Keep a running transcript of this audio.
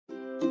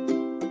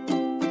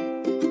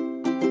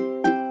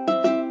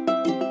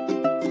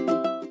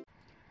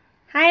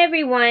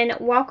everyone,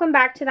 welcome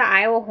back to the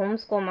Iowa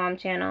Homeschool Mom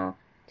channel.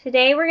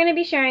 Today we're going to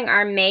be sharing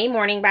our May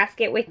morning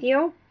basket with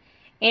you,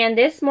 and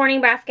this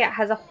morning basket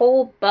has a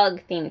whole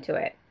bug theme to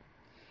it.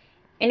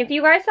 And if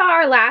you guys saw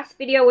our last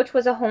video, which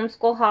was a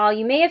homeschool haul,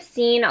 you may have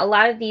seen a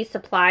lot of these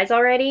supplies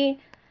already.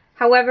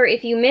 However,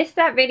 if you missed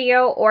that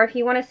video or if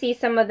you want to see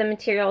some of the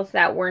materials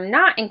that were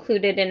not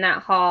included in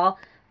that haul,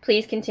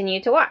 please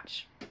continue to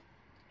watch.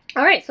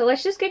 Alright, so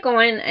let's just get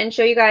going and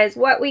show you guys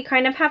what we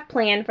kind of have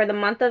planned for the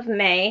month of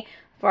May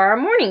for our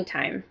morning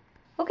time.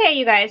 Okay,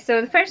 you guys,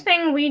 so the first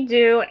thing we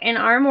do in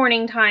our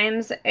morning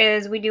times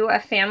is we do a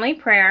family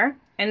prayer,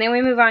 and then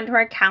we move on to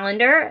our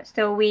calendar.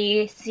 So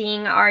we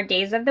sing our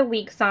days of the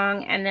week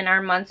song and then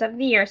our months of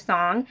the year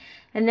song.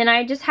 And then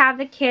I just have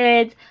the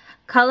kids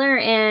color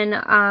in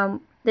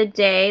the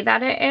day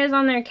that it is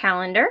on their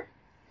calendar.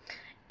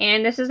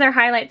 And this is their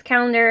highlights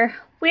calendar,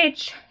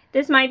 which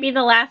this might be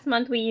the last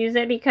month we use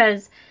it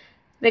because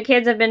the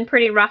kids have been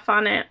pretty rough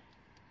on it.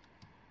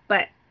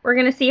 But we're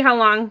going to see how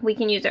long we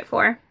can use it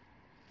for.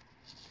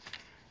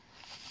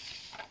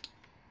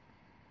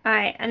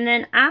 Alright, and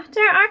then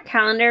after our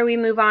calendar, we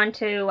move on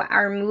to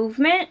our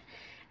movement.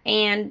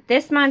 And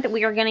this month,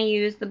 we are going to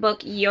use the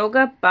book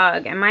Yoga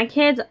Bug. And my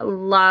kids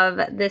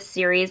love this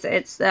series.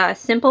 It's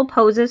simple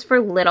poses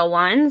for little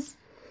ones.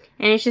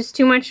 And it's just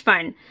too much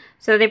fun.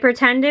 So they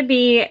pretend to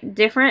be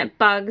different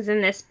bugs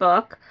in this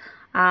book.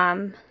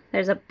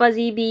 There's a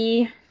buzzy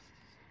bee.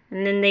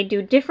 And then they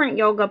do different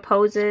yoga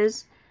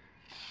poses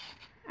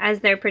as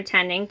they're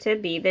pretending to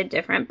be the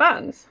different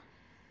bugs.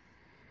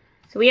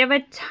 So we have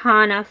a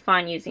ton of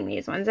fun using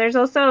these ones. There's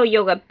also a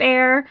yoga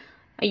bear,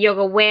 a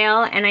yoga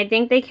whale, and I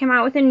think they came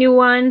out with a new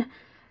one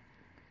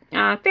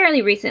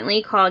fairly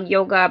recently called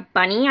Yoga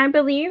Bunny, I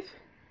believe.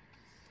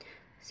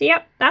 So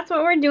yep, that's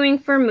what we're doing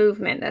for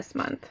movement this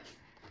month.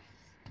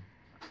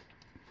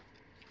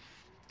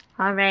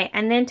 Alright,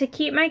 and then to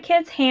keep my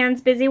kids' hands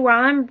busy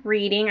while I'm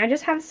reading, I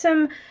just have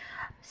some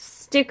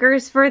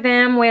stickers for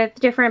them with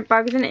different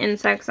bugs and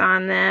insects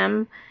on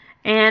them.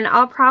 And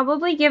I'll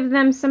probably give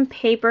them some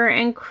paper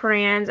and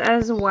crayons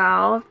as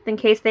well, in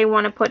case they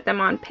want to put them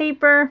on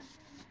paper.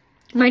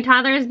 My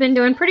toddler has been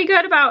doing pretty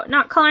good about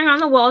not coloring on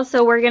the walls,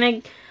 so we're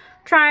going to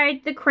try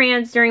the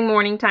crayons during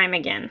morning time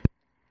again.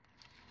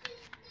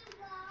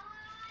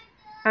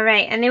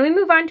 Alright, and then we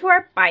move on to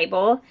our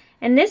Bible.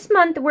 And this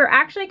month, we're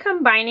actually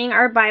combining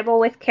our Bible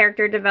with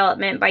character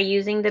development by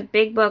using the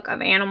Big Book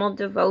of Animal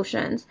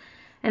Devotions.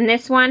 And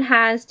this one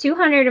has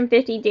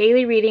 250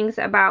 daily readings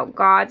about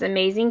God's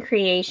amazing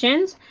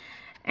creations.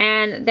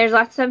 And there's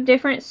lots of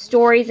different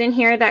stories in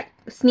here that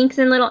sneaks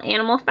in little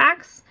animal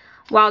facts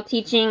while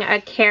teaching a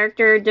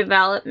character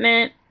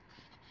development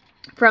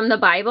from the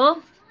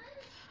Bible.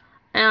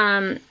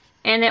 And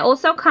it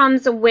also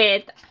comes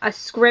with a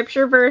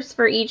scripture verse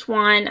for each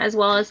one, as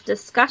well as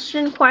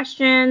discussion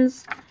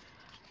questions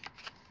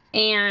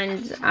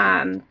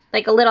and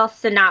like a little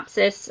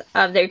synopsis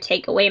of their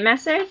takeaway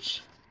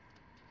message.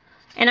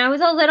 And I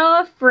was a little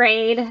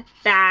afraid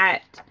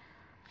that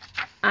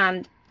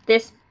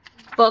this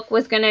book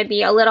was going to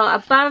be a little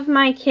above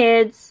my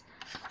kids'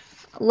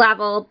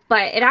 level,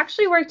 but it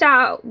actually worked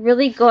out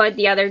really good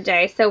the other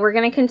day, so we're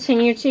going to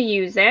continue to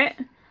use it.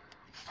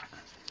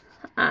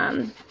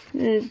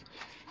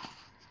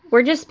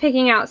 We're just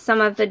picking out some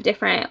of the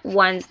different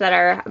ones that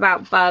are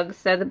about bugs.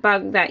 So the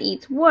bug that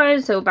eats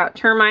wood, so about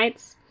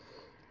termites.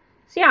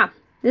 So yeah,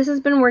 this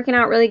has been working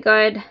out really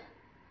good.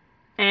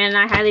 And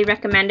I highly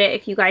recommend it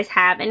if you guys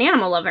have an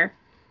animal lover.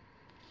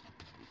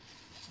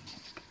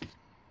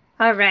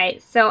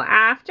 Alright, so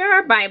after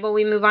our Bible,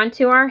 we move on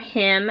to our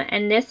hymn.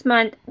 And this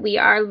month, we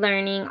are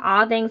learning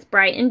All Things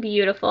Bright and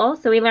Beautiful.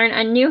 So we learn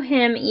a new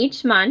hymn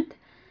each month.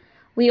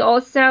 We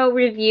also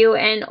review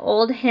an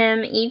old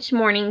hymn each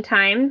morning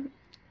time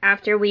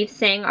after we've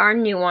sang our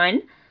new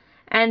one.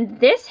 And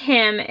this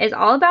hymn is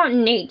all about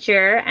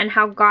nature and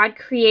how God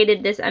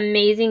created this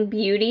amazing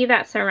beauty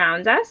that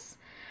surrounds us.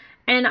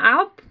 And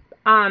I'll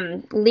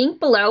link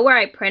below where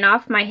I print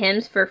off my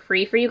hymns for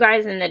free for you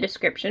guys in the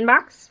description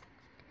box.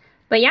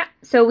 But yeah,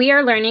 so we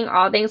are learning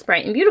All Things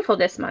Bright and Beautiful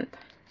this month.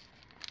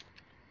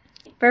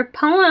 For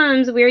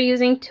poems, we are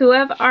using two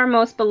of our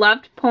most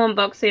beloved poem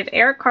books. We have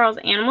Eric Carle's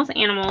Animals,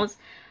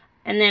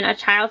 and then A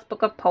Child's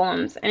Book of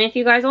Poems. And if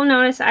you guys will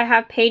notice, I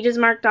have pages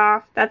marked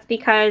off. That's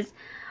because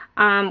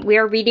we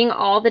are reading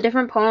all the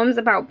different poems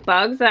about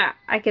bugs that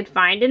I could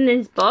find in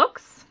these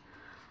books.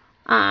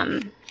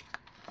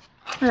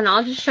 And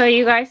I'll just show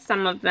you guys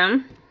some of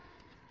them.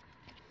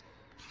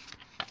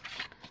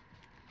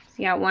 So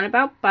you got one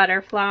about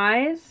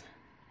butterflies.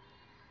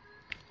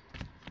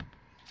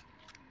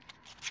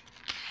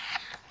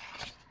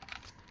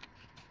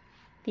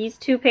 These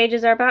two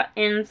pages are about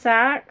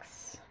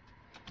insects.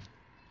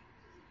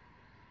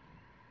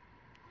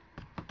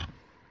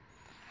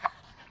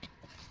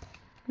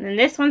 And then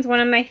this one's one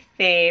of my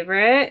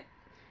favorite.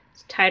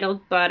 It's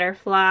titled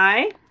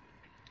Butterfly.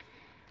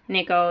 And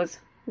it goes,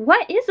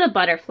 "What is a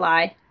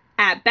butterfly?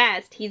 At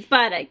best, he's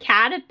but a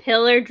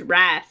caterpillar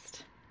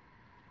dressed."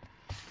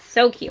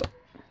 So cute.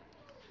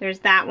 There's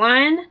that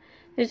one.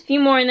 There's a few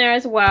more in there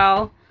as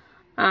well.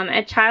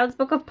 A child's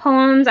book of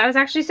poems. I was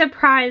actually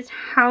surprised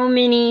how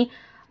many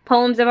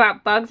poems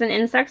about bugs and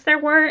insects there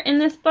were in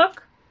this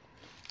book.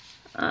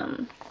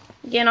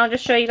 Again, I'll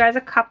just show you guys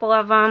a couple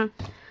of them.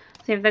 So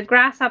we have the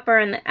grasshopper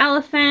and the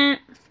elephant.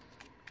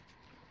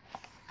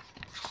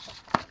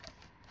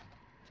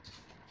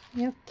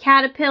 We have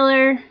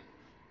caterpillar.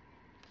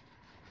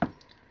 We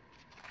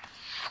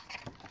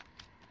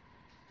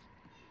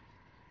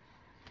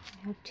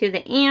have to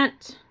the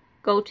ant.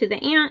 Go to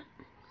the ant.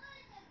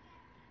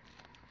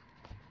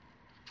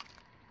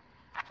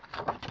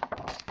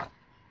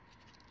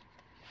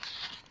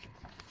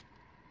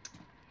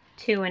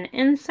 To an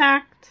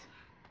insect.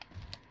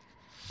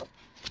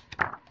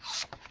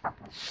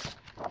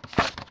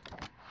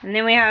 And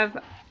then we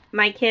have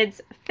my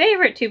kids'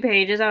 favorite 2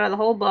 pages out of the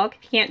whole book.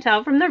 If you can't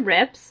tell from the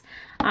rips.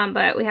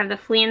 But we have the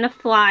flea and the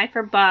fly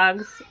for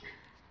bugs.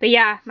 But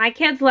yeah, my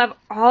kids love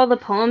all the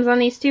poems on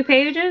these 2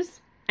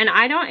 pages. And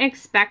I don't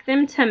expect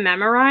them to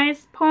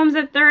memorize poems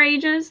at their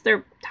ages.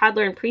 They're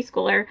toddler and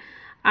preschooler.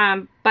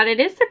 But it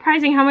is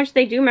surprising how much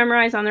they do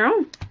memorize on their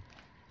own.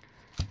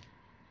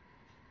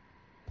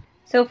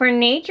 So for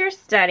nature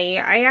study,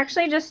 I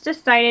actually just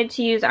decided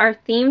to use our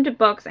themed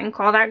books and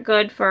call that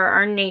good for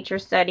our nature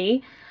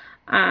study.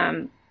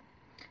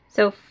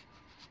 So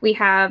we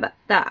have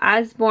the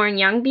Osborne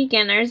Young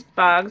Beginners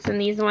Bugs,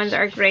 and these ones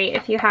are great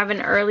if you have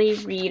an early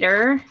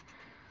reader.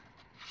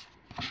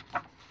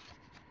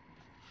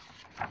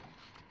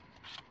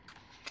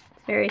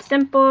 It's very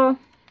simple.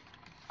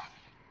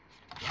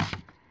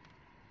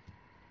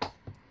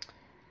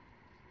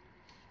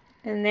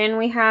 And then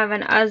we have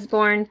an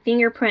Osborne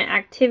Fingerprint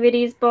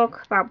Activities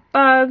book about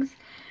bugs.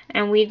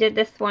 And we did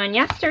this one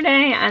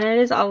yesterday, and it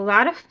is a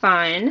lot of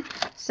fun.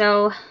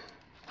 So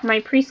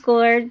my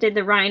preschooler did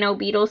the rhino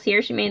beetles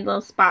here. She made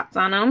little spots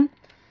on them.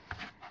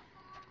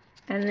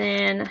 And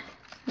then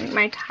I think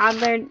my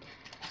toddler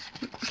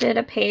did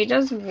a page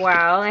as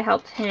well. I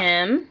helped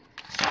him.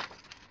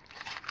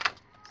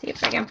 See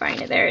if I can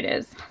find it. There it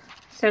is.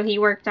 So he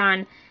worked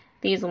on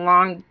these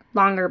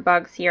longer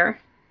bugs here.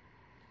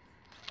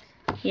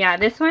 Yeah,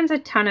 this one's a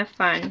ton of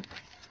fun.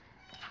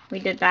 We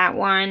did that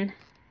one.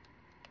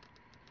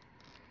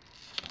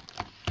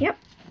 Yep,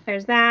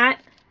 there's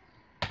that.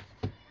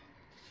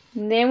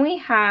 And then we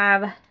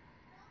have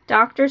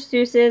Dr.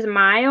 Seuss's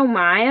My Oh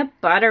My, a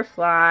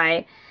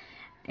Butterfly.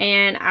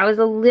 And I was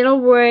a little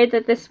worried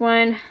that this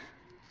one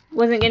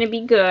wasn't going to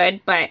be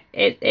good, but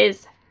it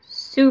is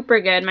super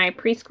good. My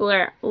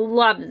preschooler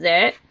loves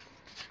it.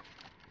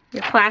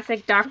 Your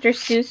classic Dr.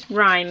 Seuss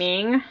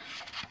rhyming.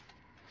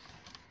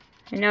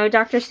 I know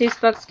Dr. Seuss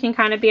books can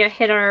kind of be a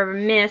hit or a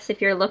miss if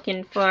you're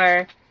looking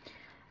for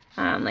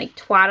like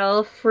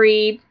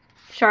twaddle-free,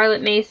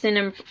 Charlotte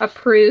Mason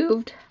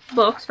approved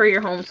books for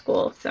your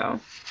homeschool. So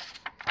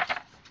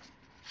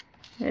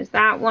there's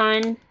that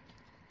one.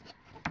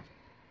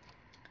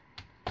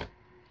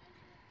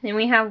 Then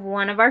we have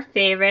one of our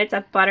favorites,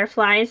 A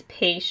Butterfly is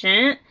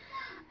Patient.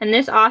 And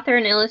this author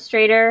and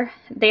illustrator,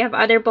 they have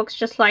other books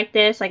just like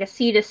this, like A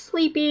Seed is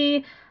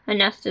Sleepy, A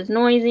Nest is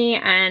Noisy,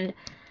 and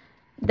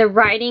the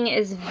writing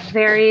is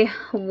very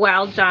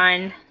well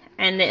done,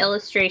 and the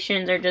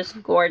illustrations are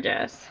just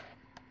gorgeous.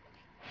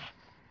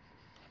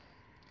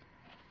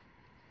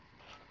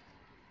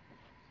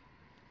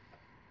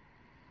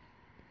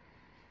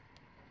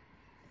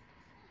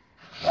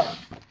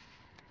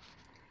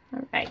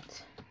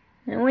 Alright,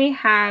 then we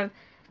have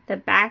the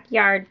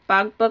Backyard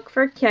Bug Book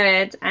for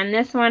Kids, and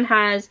this one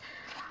has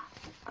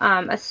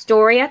a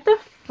story at the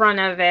front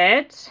of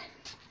it.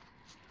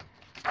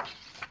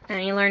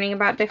 And you're learning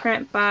about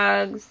different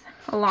bugs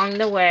along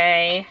the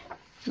way,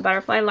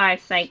 butterfly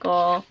life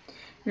cycle.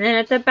 And then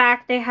at the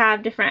back they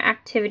have different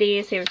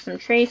activities. They have some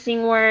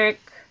tracing work,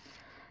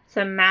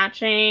 some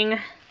matching,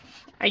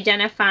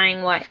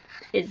 identifying what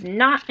is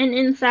not an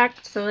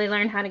insect. So they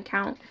learn how to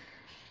count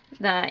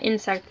the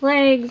insect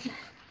legs,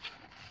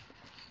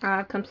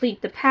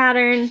 complete the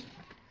pattern,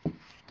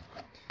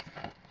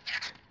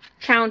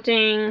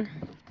 counting,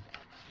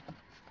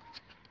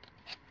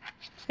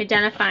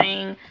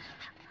 identifying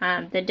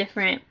the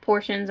different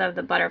portions of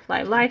the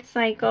butterfly life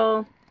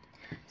cycle.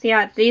 So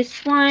yeah,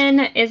 this one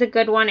is a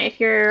good one if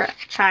your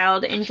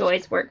child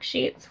enjoys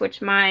worksheets,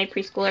 which my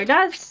preschooler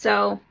does.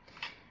 So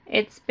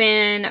it's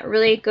been a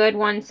really good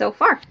one so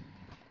far.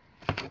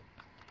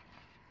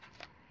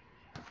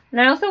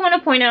 And I also want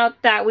to point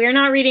out that we're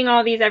not reading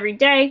all these every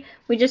day.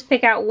 We just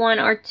pick out 1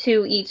 or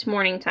 2 each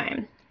morning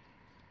time.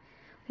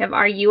 We have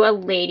Are You a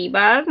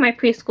Ladybug? My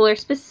preschooler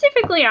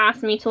specifically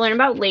asked me to learn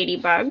about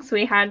ladybugs, so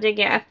we had to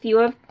get a few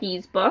of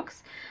these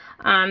books.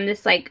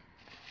 This like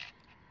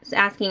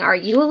asking, are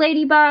you a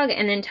ladybug?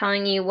 And then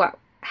telling you what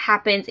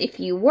happens if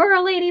you were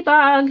a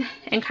ladybug,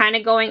 and kind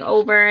of going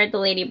over the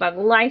ladybug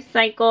life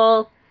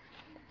cycle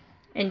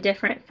and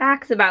different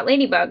facts about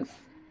ladybugs.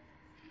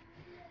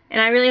 And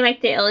I really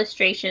like the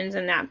illustrations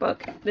in that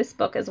book, this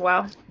book as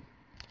well.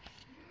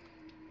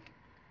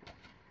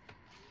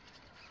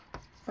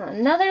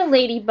 Another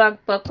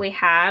ladybug book we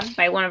have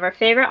by one of our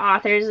favorite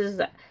authors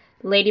is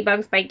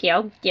Ladybugs by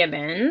Gail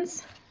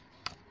Gibbons.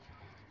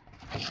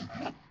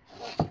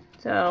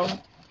 So,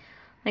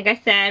 like I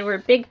said, we're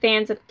big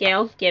fans of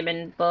Gail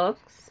Gibbons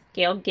books.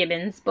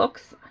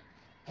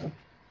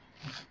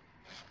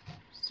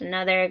 Just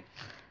another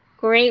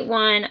great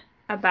one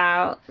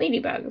about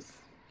ladybugs.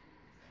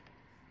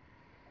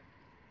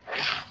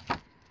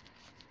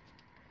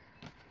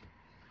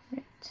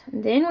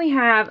 And then we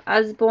have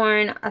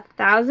Usborne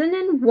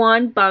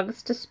 1001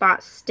 Bugs to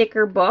Spot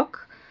sticker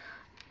book.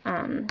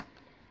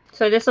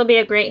 So this will be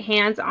a great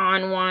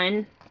hands-on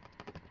one.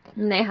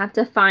 And they have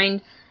to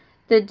find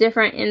the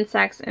different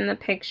insects in the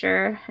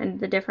picture and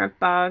the different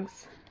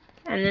bugs.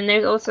 And then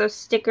there's also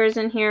stickers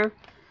in here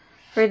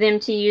for them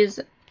to use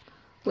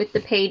with the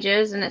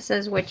pages, and it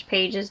says which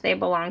pages they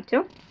belong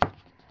to.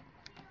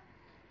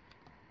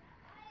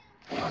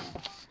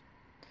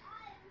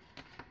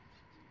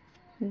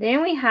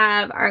 Then we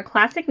have our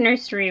classic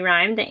nursery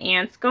rhyme, The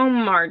Ants Go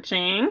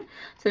Marching.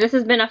 So this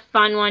has been a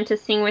fun one to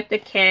sing with the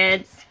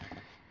kids.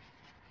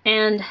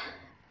 And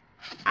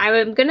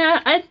I'm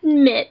gonna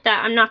admit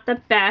that I'm not the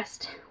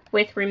best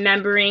with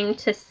remembering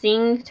to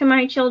sing to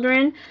my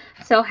children.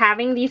 So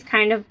having these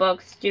kind of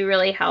books do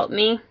really help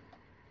me.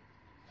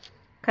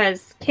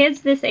 Because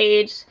kids this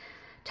age,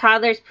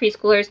 toddlers,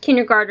 preschoolers,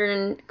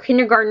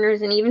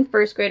 kindergartners, and even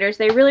first graders,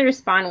 they really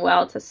respond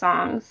well to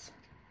songs.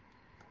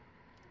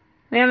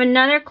 We have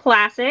another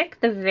classic,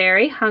 The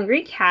Very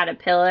Hungry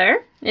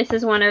Caterpillar. This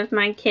is one of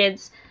my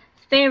kids'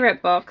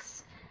 favorite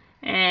books,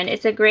 and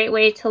it's a great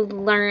way to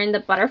learn the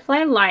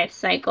butterfly life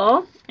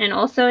cycle, and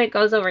also it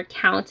goes over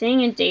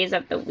counting and days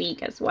of the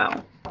week as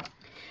well.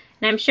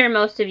 And I'm sure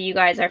most of you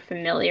guys are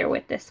familiar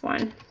with this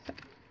one.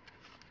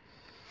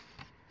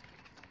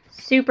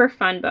 Super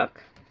fun book.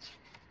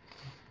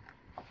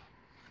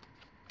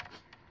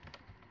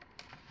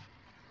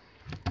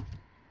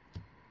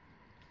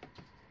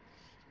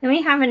 Then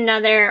we have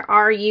another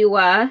Are You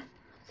A?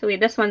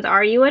 This one's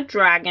Are You a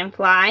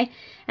Dragonfly?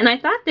 And I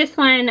thought this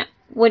one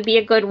would be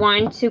a good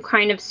one to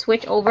kind of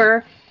switch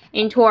over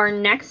into our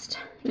next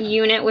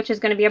unit, which is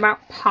going to be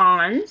about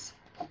ponds.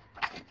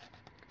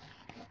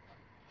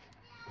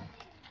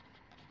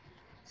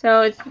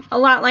 So it's a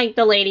lot like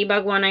the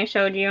ladybug one I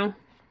showed you,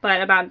 but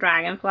about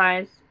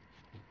dragonflies.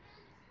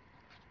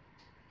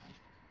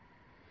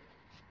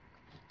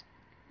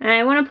 And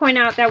I want to point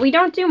out that we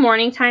don't do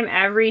morning time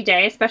every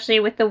day, especially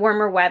with the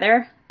warmer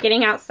weather.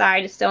 Getting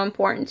outside is so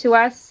important to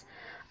us.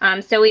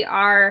 So we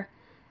are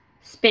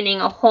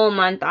spending a whole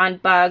month on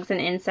bugs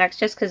and insects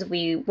just because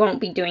we won't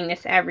be doing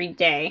this every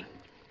day.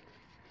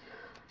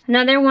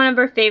 Another one of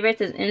our favorites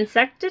is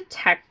Insect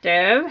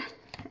Detective.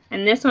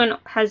 And this one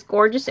has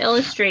gorgeous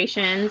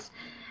illustrations.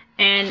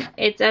 And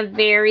it's a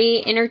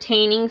very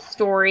entertaining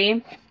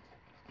story.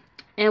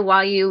 And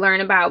while you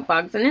learn about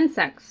bugs and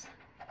insects.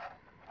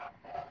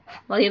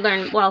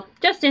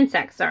 Just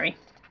insects, sorry.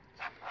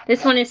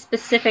 This one is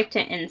specific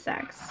to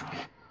insects.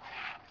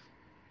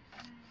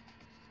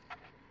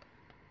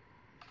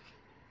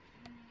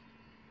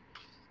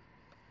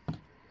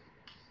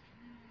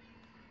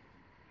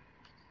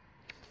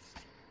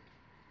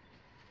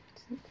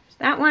 So there's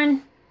that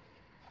one.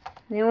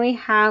 Then we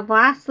have,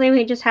 lastly,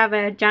 we just have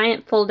a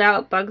giant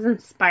fold-out Bugs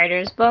and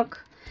Spiders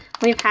book.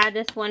 We've had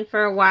this one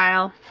for a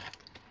while.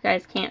 You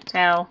guys can't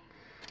tell.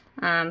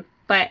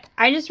 But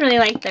I just really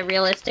like the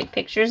realistic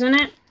pictures in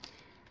it.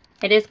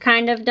 It is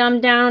kind of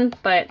dumbed down,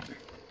 but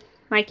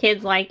my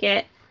kids like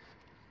it.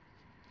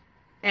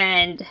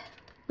 And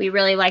we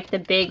really like the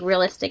big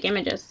realistic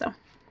images. So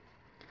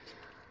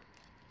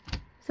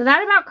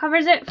that about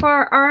covers it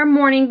for our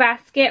morning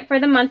basket for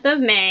the month of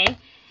May.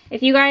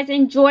 If you guys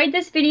enjoyed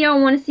this video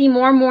and want to see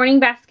more morning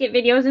basket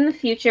videos in the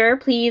future,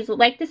 please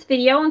like this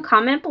video and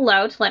comment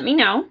below to let me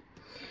know.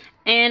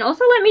 And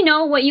also let me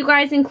know what you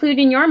guys include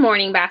in your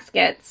morning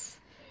baskets.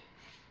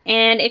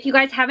 And if you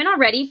guys haven't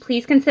already,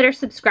 please consider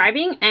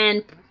subscribing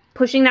and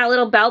pushing that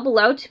little bell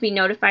below to be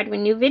notified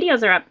when new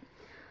videos are up.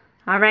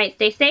 Alright,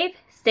 stay safe,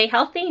 stay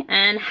healthy,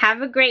 and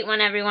have a great one,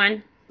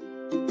 everyone.